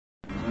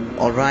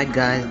Alright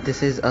guys,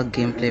 this is a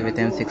gameplay with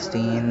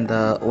M16,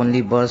 the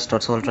only burst or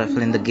assault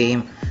rifle in the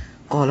game,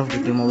 Call of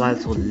Duty Mobile,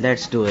 so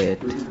let's do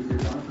it.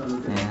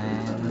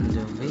 And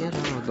where are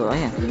the... Oh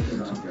yeah,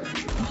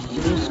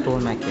 you stole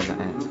my kill.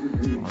 Alright.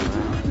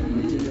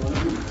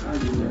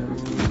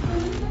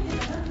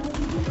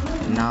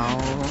 Now,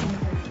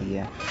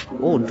 yeah.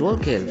 Oh, dual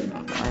kill.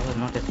 I was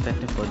not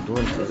expecting for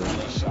dual kill.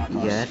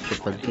 Yeah,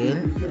 triple kill.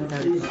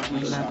 There you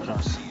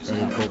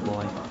go,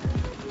 boy.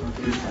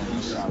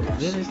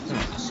 Where is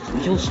that?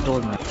 You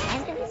stole my...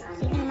 Everyone is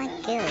stealing my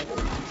kills.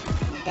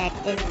 That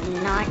is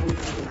not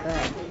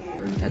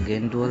good.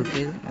 Again dual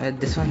kill.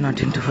 This was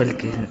not in dual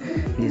kill.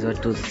 These were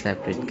two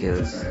separate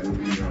kills.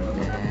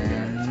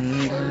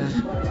 And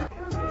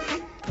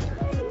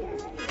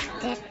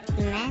That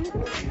man,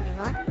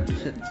 what?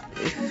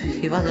 if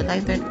he was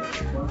alive, then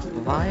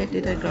why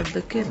did I got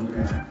the kill?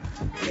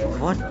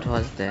 What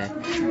was that?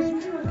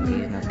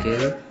 Again a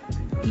kill.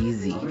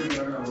 Easy.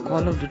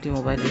 Call of Duty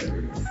Mobile is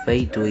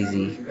way too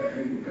easy.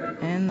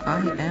 And I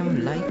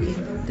am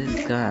liking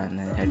this gun.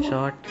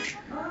 Headshot.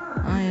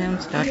 I am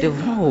starting.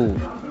 Whoa!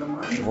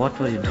 What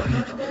were you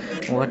doing?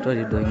 What were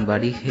you doing,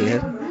 buddy? Here?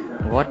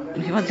 What?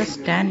 He was just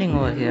standing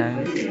over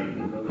here.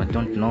 I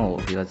don't know.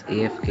 He was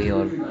AFK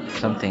or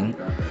something.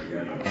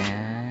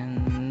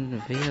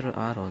 And where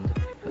are all the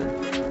people?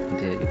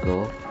 There you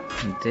go.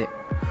 They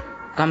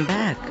come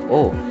back.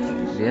 Oh,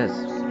 yes.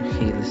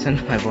 He listened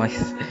to my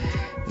voice.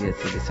 Yes,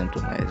 he listened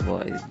to my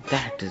voice.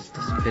 That is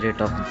the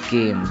spirit of the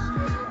game.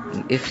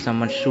 If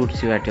someone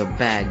shoots you at your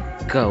back,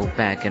 go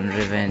back and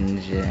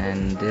revenge.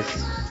 And this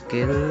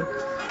skill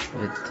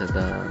with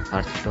the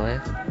RC toy,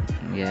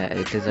 yeah,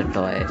 it is a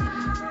toy.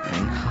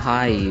 And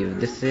Hive,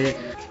 this is...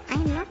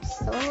 I'm not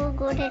so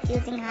good at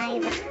using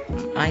Hive.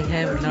 I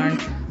have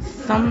learned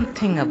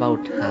something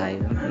about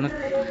Hive.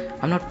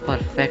 I'm not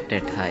perfect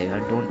at Hive. I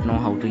don't know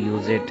how to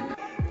use it.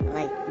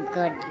 Like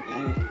good,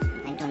 and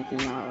I don't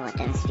know what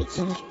I'm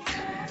speaking.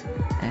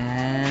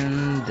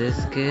 And this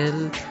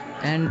skill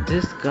and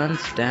this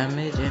gun's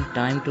damage and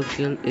time to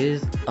kill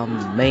is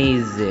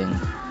amazing.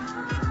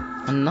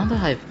 Another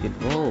Hive kill.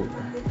 Whoa,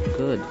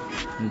 good.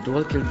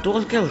 Dual kill,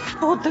 dual kill.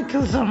 Both the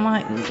kills are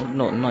mine.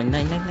 No,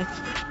 nine.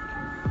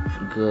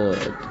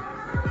 Good,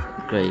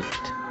 great.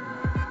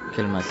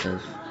 Kill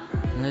myself.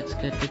 Let's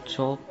get the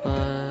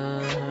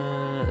chopper.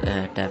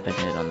 Tap and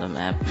hit on the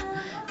map.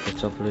 The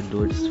chopper will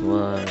do its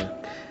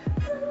work.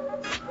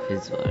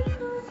 His work.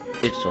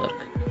 Its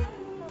work.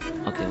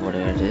 Okay,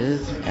 whatever it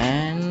is.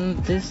 And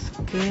this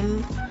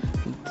skill,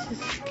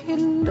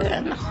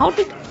 and how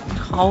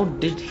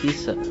did he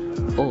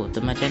oh,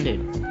 the match ended.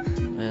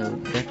 Well,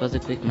 that was a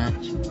quick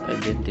match. I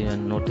didn't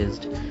even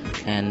noticed.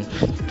 And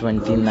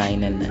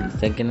 29 and then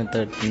second and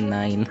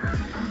 39.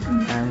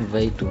 I'm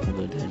way too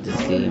good at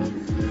this game.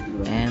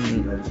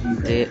 And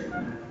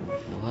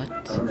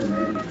what?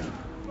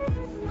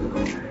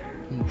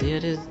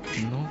 There is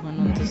no one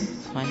on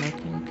this final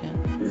game cam.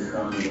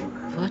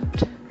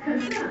 What?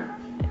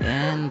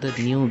 And the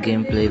new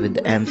gameplay with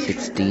the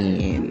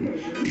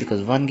M16,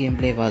 because one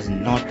gameplay was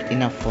not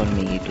enough for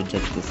me to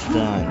judge this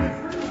gun.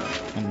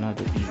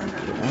 Another easy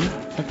kill, and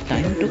the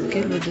time to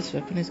kill with this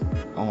weapon is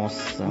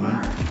awesome.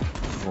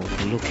 Oh,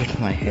 look at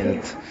my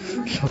health.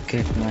 Look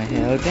at my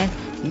health. And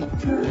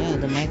yeah,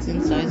 the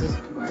magazine size is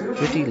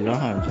pretty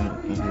large. I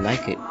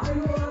like it.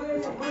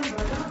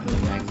 The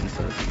magazine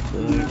size is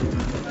good.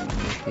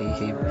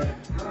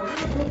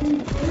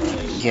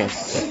 Yes,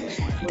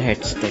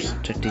 that's the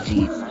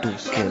strategy to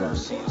kill.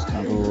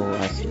 Go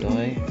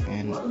Acidoy,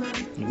 and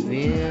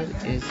where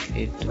is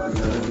it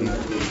going?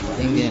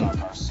 Again,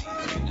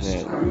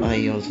 well,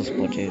 I also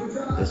spotted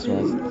this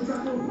was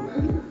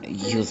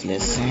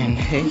useless. And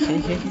hey,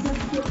 yeah,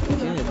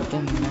 the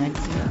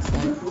magazine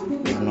size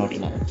is not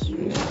large.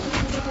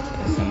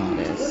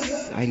 SMRS.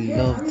 I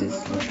love this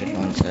rocket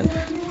launcher,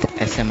 the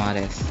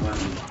SMRS,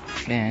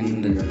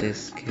 and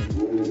this skill.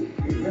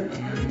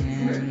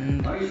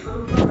 And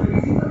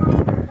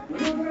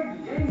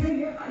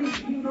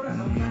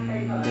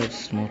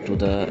let's move to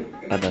the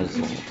other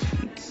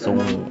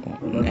zone.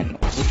 And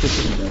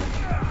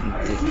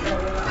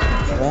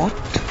what?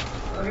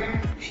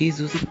 He's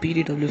using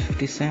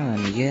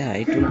PDW57. Yeah,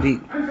 it will be.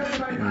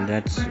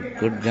 That's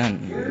good gun.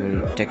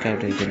 We'll check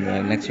out it in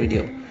the next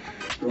video.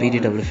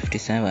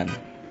 PDW57.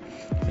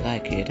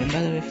 Like it. And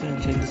by the way, if you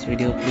enjoyed this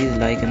video, please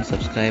like and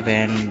subscribe.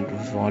 And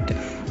what?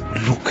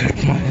 Look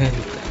at my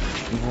health.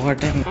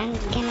 What am I'm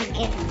gonna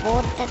get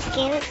both the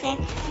kills and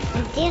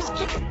there's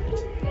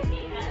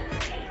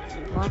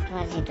what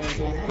was he doing?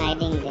 He was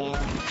hiding there.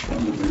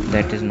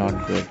 That is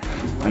not good.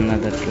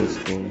 Another kill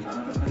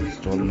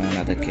stole my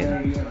another kill.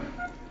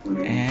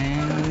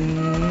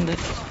 And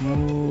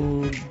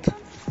smooth.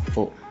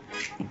 Oh,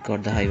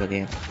 got the hive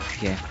again.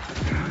 Yeah.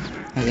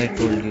 As I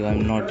told you,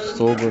 I'm not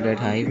so good at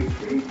hive.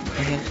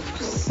 I have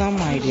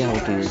some idea how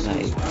to use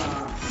hive.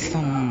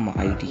 Some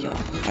idea.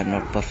 I'm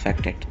not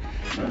perfect at.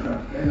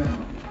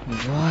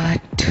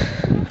 What?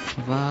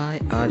 Why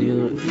are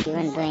you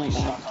even doing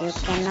that? You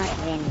cannot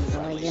win,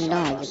 bro. You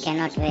know you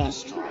cannot win.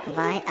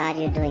 Why are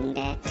you doing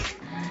that?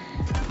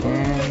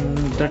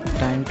 And the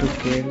time to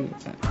kill.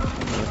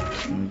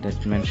 But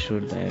that man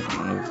should die.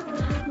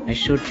 I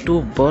shoot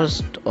 2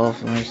 bursts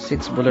of my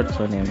 6 bullets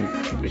on him.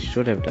 We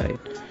should have died.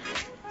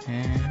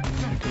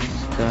 And this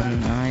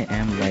gun, I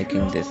am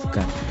liking this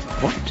gun.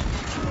 What?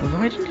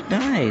 Why did he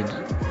die?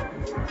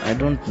 I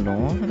don't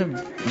know.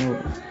 No.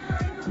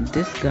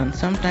 This gun,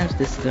 sometimes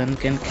this gun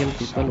can kill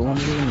people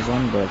only in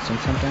 1 burst, and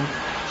sometimes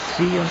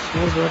 3 or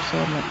 4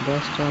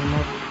 bursts are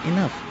not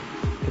enough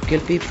to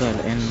kill people.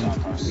 And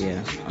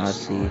yeah,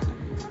 RC,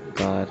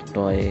 car,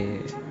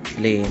 toy,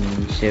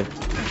 plane, ship,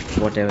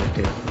 whatever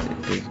it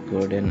is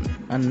good. And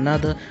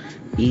another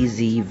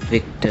easy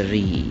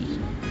victory.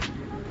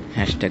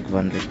 Hashtag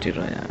one victory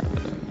royale.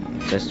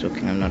 Just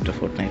joking, I'm not a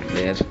Fortnite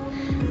player.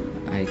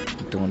 I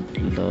don't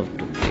love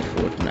to play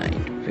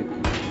Fortnite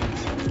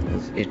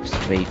because it's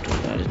way too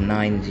large.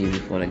 9 GB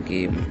for a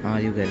game.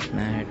 Are you guys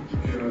mad?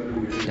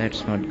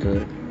 That's not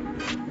good.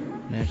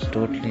 That's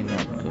totally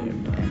not good.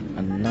 And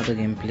another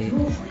gameplay.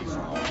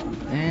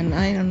 And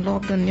I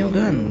unlocked a new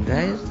gun,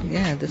 guys.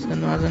 Yeah, this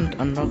gun wasn't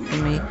unlocked to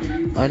me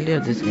earlier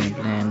this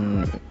gameplay,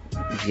 and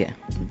yeah,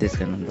 this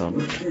gun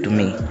unlocked to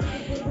me.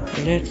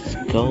 Let's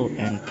go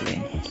and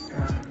play.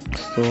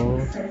 So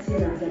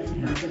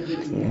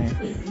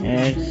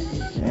and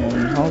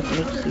how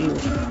let's see.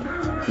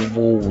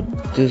 Whoa,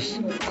 this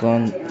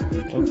gun.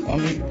 I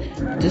mean,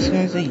 this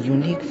gun is a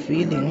unique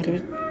feeling.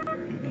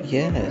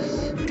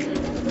 Yes,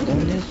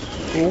 gun is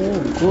so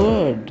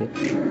good.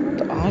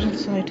 The RL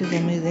sight is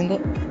amazing. The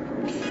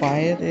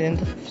fire and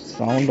the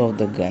sound of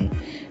the gun.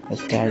 The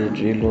style it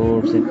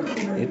reloads.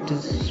 It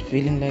is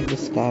feeling like the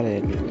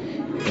Scarlet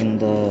in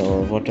the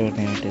whatever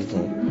name it is,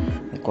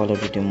 the Call of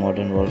Duty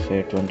Modern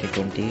Warfare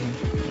 2020.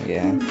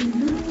 Yeah, and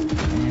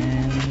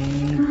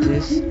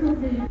this.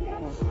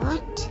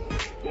 What?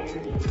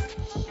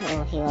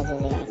 Oh, he was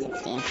using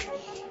M16.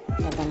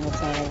 The gun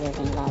which I was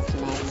using last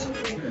match.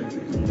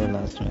 The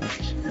last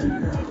match.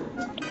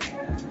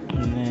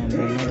 And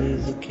another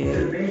easy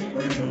kill.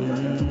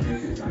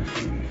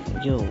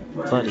 Yo,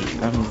 buddy,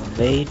 I'm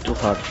way too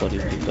hard for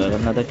you people.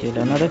 Another kill,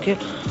 another kill,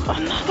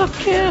 another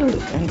kill!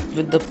 And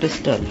with the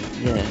pistol.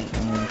 Yeah,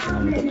 I'm gonna kill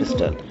him with the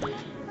pistol.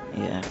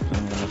 Yeah,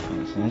 I'm gonna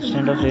finish.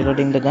 Instead of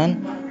reloading the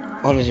gun,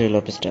 always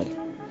reload pistol.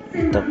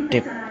 The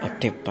tip, a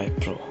tip by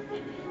pro.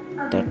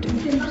 A tip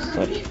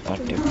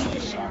by.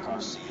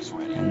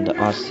 And the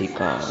RC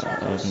car.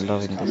 I'm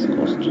loving this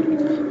ghost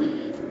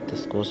trick.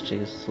 This ghost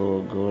trick is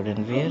so good.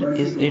 And where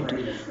is it?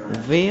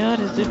 Where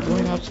is it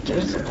going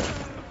upstairs?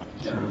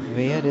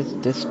 Where is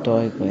this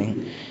toy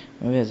going?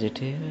 Where is it?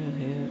 Here.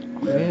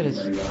 Where is?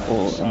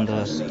 Oh, on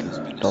the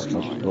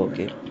topmost floor.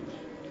 Okay.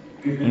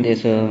 And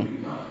there's a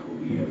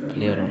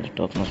player on the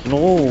topmost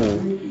floor.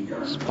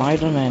 Oh,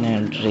 Spider-Man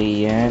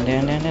entry and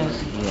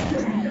yeah.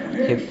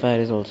 Hipfire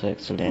is also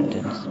excellent,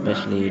 and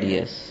especially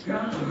ADS.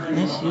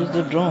 Let's use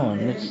the drone.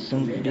 It's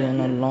been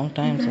a long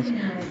time since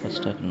what's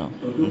stuck now.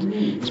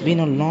 It's been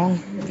a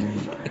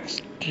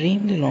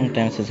extremely long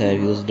time since I've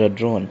used the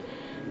drone.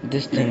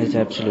 This thing is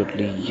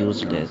absolutely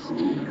useless,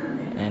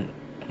 and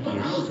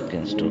yes,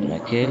 again stole my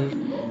kill.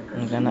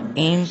 I'm gonna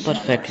aim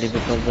perfectly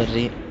because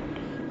you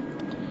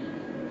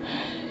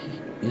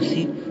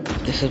see,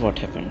 this is what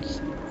happens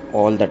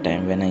all the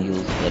time when I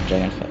use the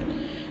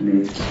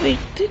Dragonfire. Wait,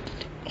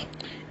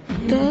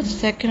 the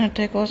second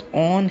attack was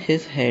on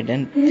his head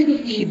and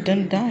he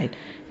didn't die.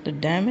 The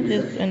damage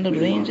is and the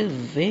range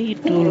is way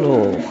too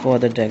low for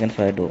the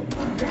Dragonfire drone.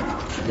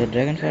 The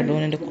Dragonfire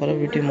drone in the Call of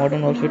Duty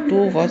Modern Warfare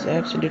 2 was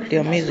absolutely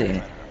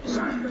amazing.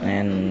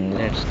 And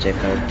let's check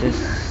out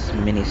this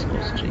mini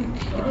score streak.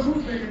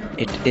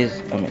 It is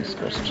a mini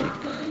score streak.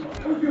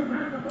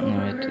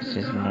 No, it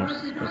is not.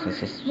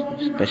 It's a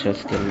special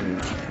skill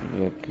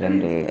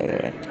weapon.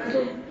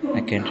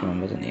 I can't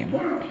remember the name.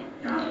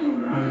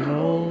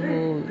 Oh,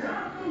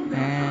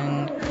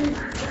 and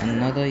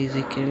another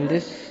easy kill.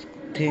 This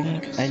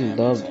thing, I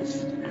love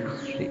this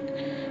streak.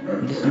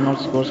 This is not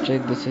score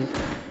streak. This is,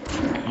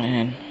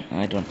 and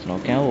I don't know.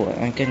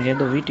 I can get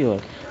the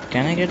VTOL.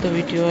 Can I get the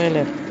VTOL?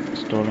 And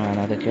stole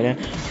another kill. And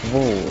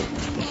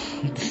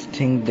whoa, this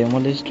thing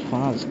demolished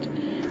fast.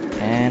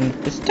 And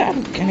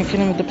pistol. Can I kill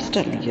him with the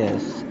pistol?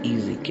 Yes,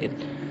 easy kill.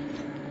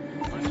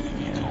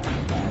 Yeah.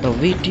 The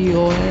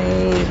VTOL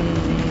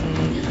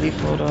free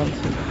for all.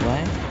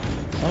 Why?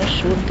 Someone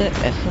shoot the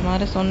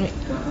SMRS on me.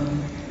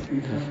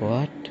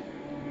 What?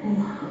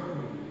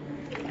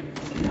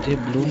 They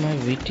blew my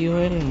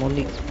VTOL.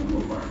 Molly.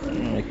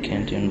 I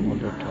can't even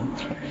Molotov.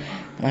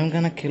 I'm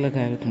gonna kill a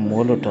guy with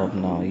Molotov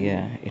now.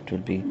 Yeah, it will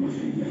be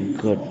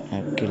good.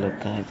 I'll kill a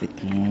guy with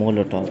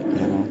Molotov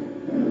now.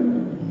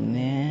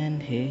 Man,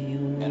 here you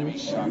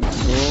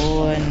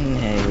go and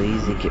have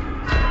easy kill.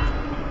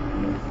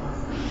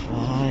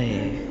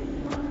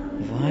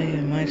 Why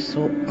am I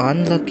so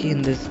unlucky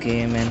in this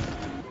game? And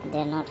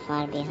They're not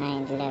far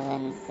behind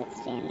 11,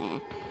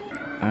 16.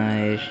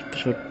 I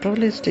should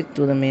probably stick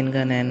to the main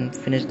gun and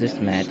finish this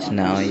match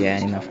now. Yeah,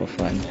 enough of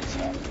fun.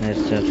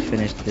 Let's just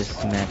finish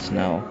this match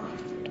now.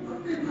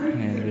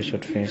 And we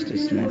should finish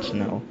this match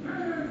now.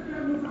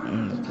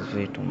 This is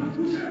way too much.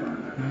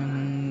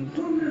 And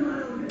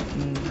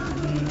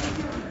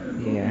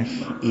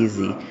man.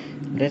 Easy.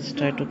 Let's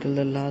try to kill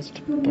the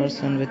last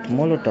person with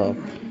Molotov.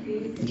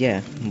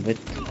 Yeah,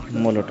 with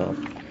Molotov.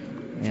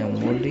 Yeah,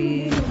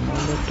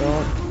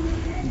 Molotov.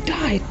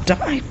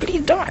 Die,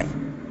 please die.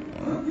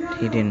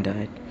 He didn't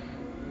die.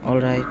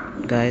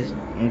 Alright, guys,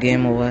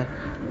 game over.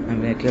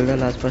 I'm gonna kill the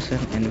last person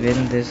and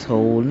win this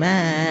whole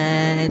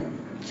match.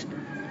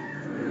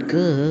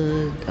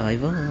 Good, I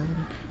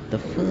won. The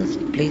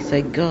first place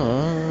I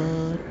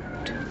got.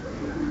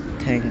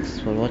 Thanks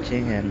for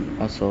watching,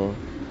 and also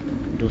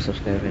do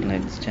subscribe and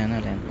like this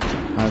channel, and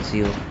I'll see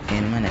you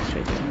in my next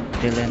video.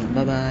 Till then,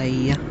 bye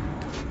bye.